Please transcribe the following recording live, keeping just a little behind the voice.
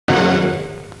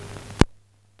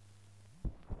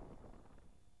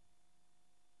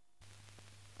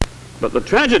But the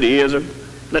tragedy is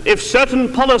that if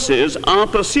certain policies are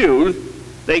pursued,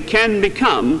 they can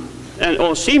become,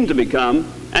 or seem to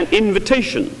become, an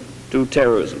invitation to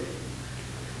terrorism.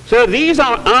 So these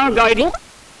are our guiding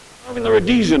in the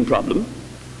Rhodesian problem.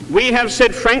 We have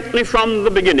said frankly from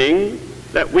the beginning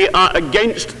that we are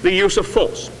against the use of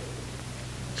force.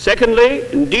 Secondly,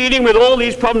 in dealing with all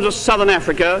these problems of Southern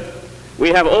Africa, we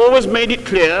have always made it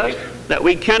clear that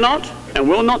we cannot and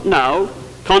will not now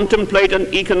contemplate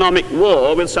an economic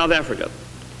war with South Africa.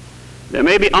 There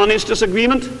may be honest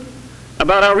disagreement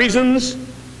about our reasons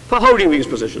for holding these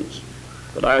positions,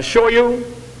 but I assure you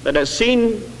that as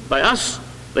seen by us,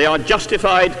 they are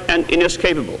justified and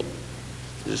inescapable.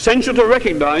 It is essential to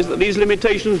recognize that these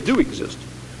limitations do exist.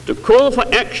 To call for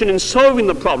action in solving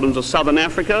the problems of Southern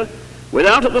Africa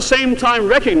without at the same time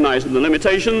recognizing the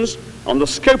limitations on the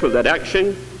scope of that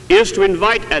action is to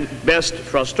invite at best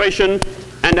frustration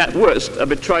and at worst a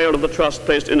betrayal of the trust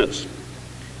placed in us.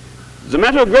 It's a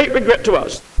matter of great regret to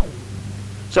us.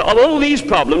 So of all these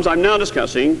problems I'm now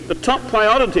discussing, the top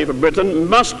priority for Britain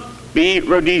must be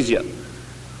Rhodesia.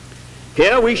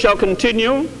 Here we shall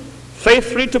continue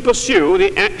faithfully to pursue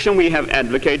the action we have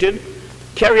advocated,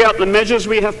 carry out the measures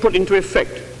we have put into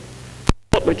effect,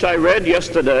 which I read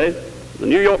yesterday in the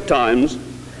New York Times,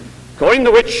 according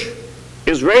to which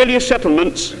Israeli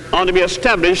settlements are to be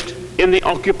established in the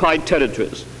occupied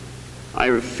territories.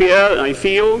 I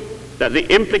feel that the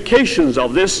implications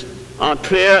of this are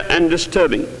clear and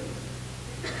disturbing.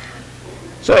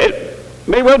 So it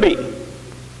may well be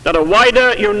that a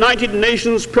wider United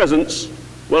Nations presence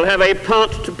will have a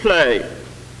part to play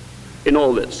in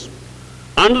all this.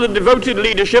 Under the devoted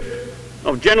leadership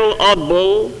of General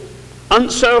Oddball,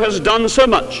 UNSO has done so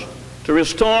much to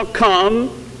restore calm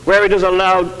where it is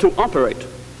allowed to operate.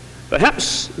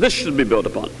 Perhaps this should be built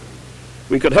upon.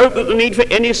 We could hope that the need for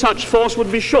any such force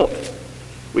would be short.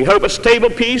 We hope a stable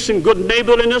peace and good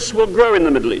neighborliness will grow in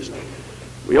the Middle East.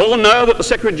 We all know that the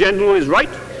Secretary General is right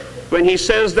when he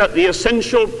says that the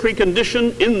essential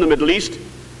precondition in the Middle East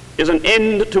is an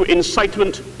end to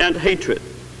incitement and hatred,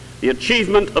 the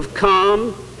achievement of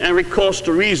calm and recourse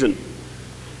to reason.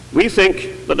 We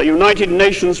think that a United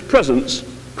Nations presence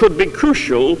could be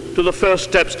crucial to the first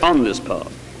steps on this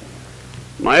path.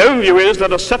 My own view is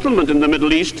that a settlement in the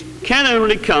Middle East can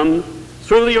only come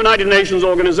through the United Nations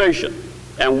organization,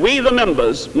 and we, the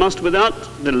members, must without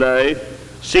delay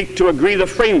seek to agree the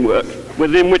framework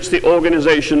within which the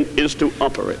organization is to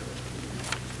operate.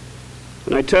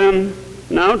 And I turn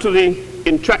now to the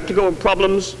intractable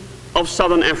problems of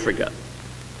Southern Africa.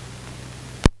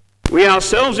 We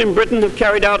ourselves in Britain have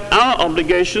carried out our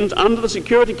obligations under the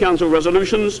Security Council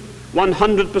resolutions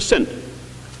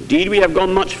 100%. Indeed, we have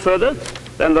gone much further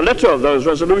than the letter of those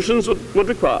resolutions would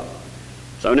require.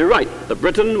 It's only right that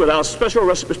Britain, with our special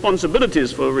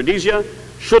responsibilities for Rhodesia,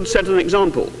 should set an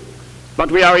example.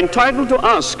 But we are entitled to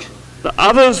ask that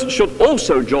others should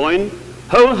also join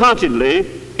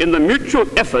wholeheartedly in the mutual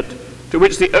effort to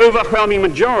which the overwhelming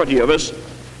majority of us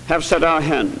have set our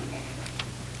hand.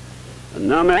 And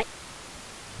now,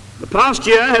 the past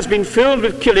year has been filled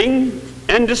with killing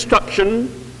and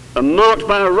destruction and marked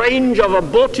by a range of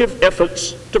abortive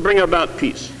efforts to bring about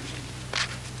peace.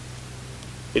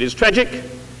 It is tragic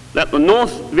that the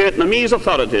North Vietnamese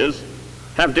authorities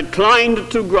have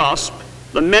declined to grasp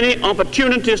the many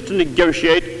opportunities to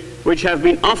negotiate which have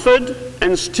been offered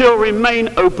and still remain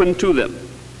open to them.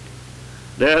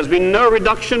 There has been no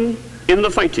reduction in the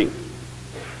fighting.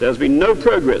 There has been no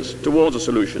progress towards a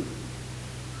solution.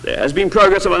 There has been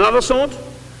progress of another sort.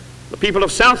 The people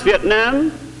of South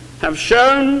Vietnam have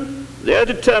shown their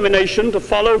determination to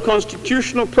follow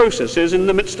constitutional processes in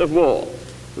the midst of war.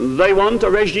 They want a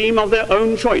regime of their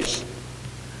own choice.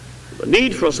 The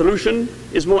need for a solution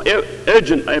is more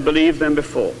urgent, I believe, than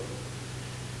before.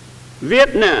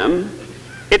 Vietnam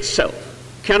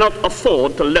itself cannot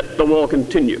afford to let the war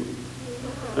continue,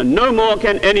 and no more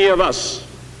can any of us,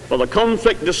 for the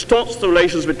conflict distorts the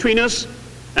relations between us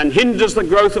and hinders the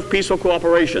growth of peaceful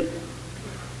cooperation.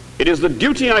 It is the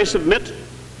duty, I submit,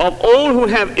 of all who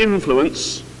have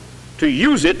influence to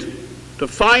use it to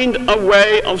find a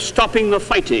way of stopping the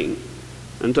fighting,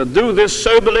 and to do this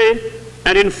soberly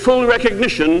and in full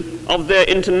recognition of their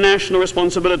international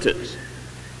responsibilities.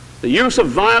 The use of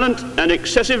violent and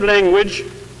excessive language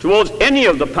towards any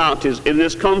of the parties in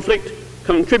this conflict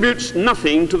contributes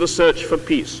nothing to the search for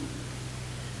peace.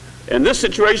 In this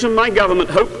situation, my government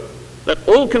hopes that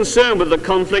all concerned with the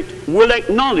conflict will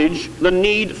acknowledge the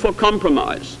need for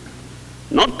compromise.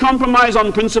 Not compromise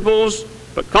on principles,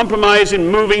 but compromise in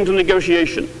moving to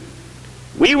negotiation.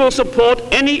 We will support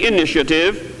any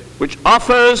initiative which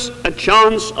offers a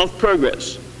chance of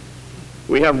progress.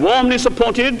 We have warmly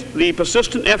supported the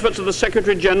persistent efforts of the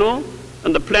Secretary General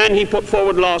and the plan he put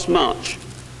forward last March.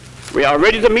 We are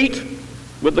ready to meet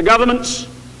with the governments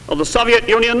of the Soviet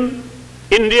Union,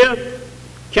 India,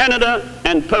 Canada,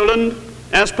 and Poland,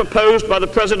 as proposed by the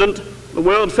President of the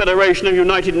World Federation of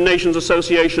United Nations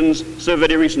Associations so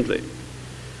very recently.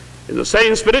 In the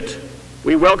same spirit,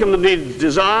 we welcome the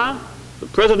desire of the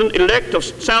President-elect of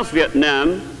South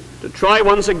Vietnam to try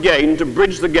once again to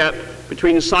bridge the gap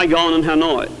between Saigon and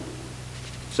Hanoi.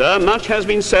 Sir, much has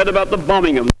been said about the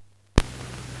bombing of.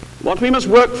 What we must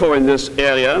work for in this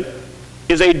area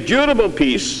is a durable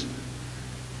peace,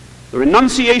 the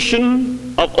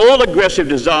renunciation of all aggressive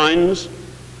designs,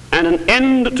 and an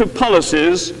end to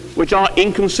policies which are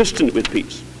inconsistent with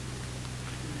peace.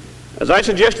 As I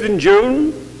suggested in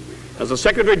June, as the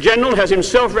Secretary General has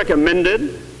himself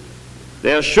recommended,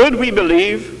 there should, we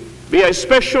believe, be a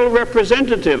special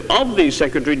representative of the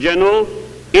Secretary General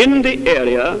in the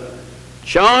area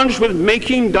charged with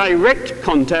making direct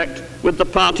contact with the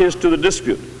parties to the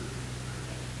dispute.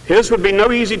 His would be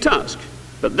no easy task,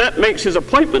 but that makes his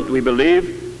appointment, we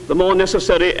believe, the more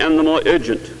necessary and the more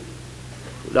urgent.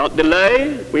 Without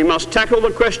delay, we must tackle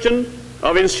the question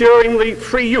of ensuring the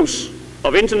free use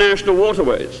of international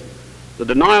waterways. The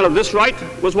denial of this right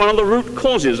was one of the root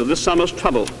causes of this summer's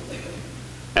trouble.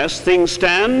 As things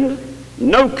stand,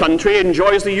 no country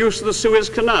enjoys the use of the Suez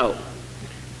Canal.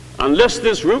 Unless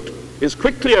this route is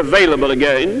quickly available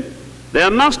again,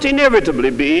 there must inevitably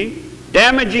be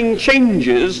damaging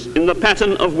changes in the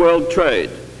pattern of world trade.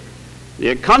 The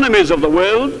economies of the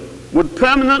world would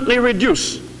permanently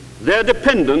reduce their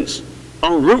dependence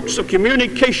on routes of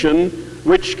communication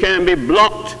which can be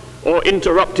blocked or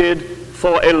interrupted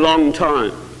for a long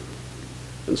time.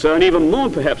 And so an even more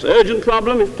perhaps urgent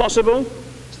problem, if possible,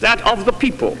 is that of the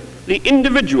people, the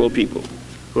individual people,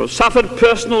 who have suffered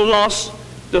personal loss,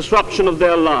 disruption of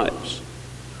their lives.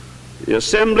 The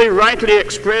Assembly rightly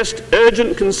expressed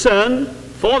urgent concern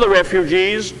for the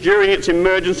refugees during its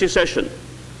emergency session.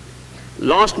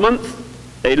 Last month,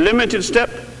 a limited step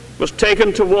was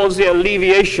taken towards the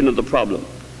alleviation of the problem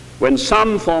when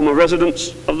some former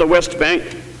residents of the West Bank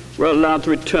were allowed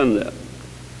to return there.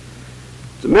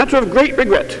 It's a matter of great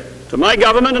regret to my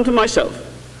government and to myself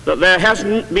that there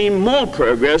hasn't been more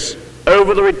progress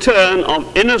over the return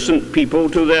of innocent people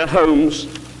to their homes,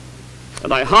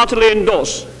 and I heartily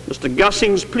endorse Mr.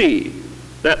 Gussing's plea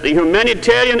that the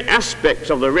humanitarian aspects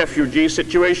of the refugee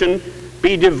situation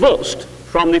be divorced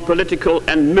from the political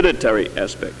and military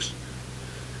aspects.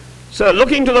 So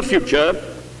looking to the future,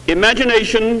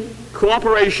 imagination,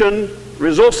 cooperation,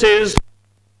 resources.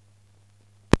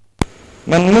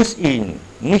 Man muss ihn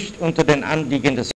nicht unter den Anliegen des